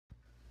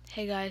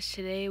Hey guys,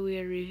 today we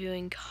are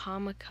reviewing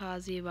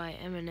Kamikaze by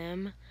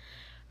Eminem.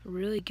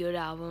 Really good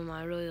album.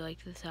 I really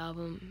like this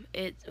album.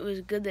 It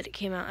was good that it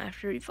came out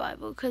after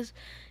Revival because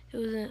it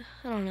was I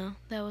don't know,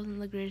 that wasn't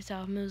the greatest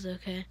album. It was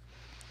okay.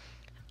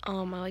 I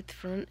like the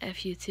front,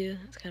 FU2.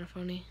 It's kind of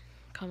funny.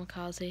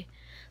 Kamikaze.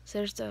 So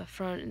there's the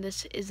front.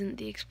 This isn't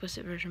the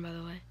explicit version, by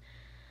the way.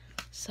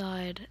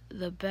 Side,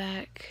 the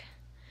back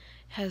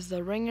has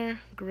the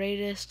ringer,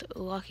 greatest,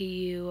 lucky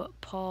you,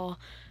 Paul,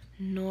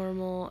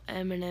 normal,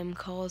 Eminem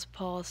calls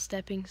Paul,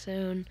 stepping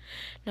soon,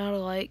 not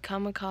alike,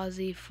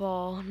 Kamikaze,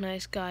 fall,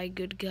 nice guy,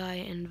 good guy,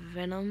 and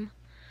Venom.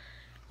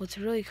 What's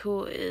really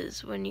cool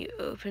is when you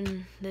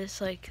open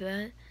this like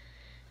that,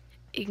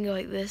 you can go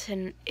like this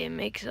and it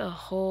makes a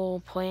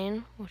whole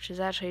plane, which is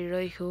actually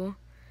really cool,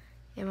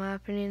 in my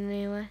opinion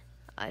anyway.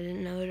 I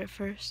didn't know it at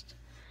first.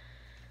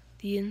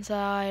 The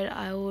inside,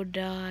 I will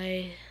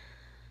die,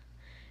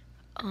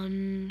 I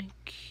don't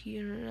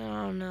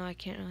know, I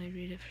can't really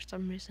read it for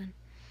some reason.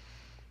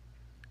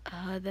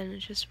 Then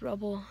it's just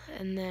rubble,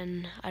 and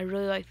then I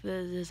really like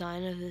the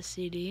design of this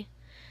CD.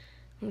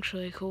 Looks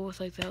really cool with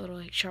like that little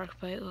like shark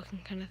bite looking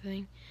kind of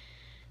thing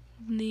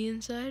on the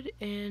inside.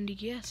 And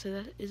yeah, so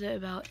that is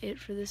about it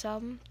for this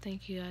album.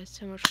 Thank you guys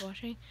so much for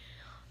watching.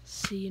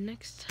 See you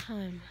next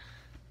time.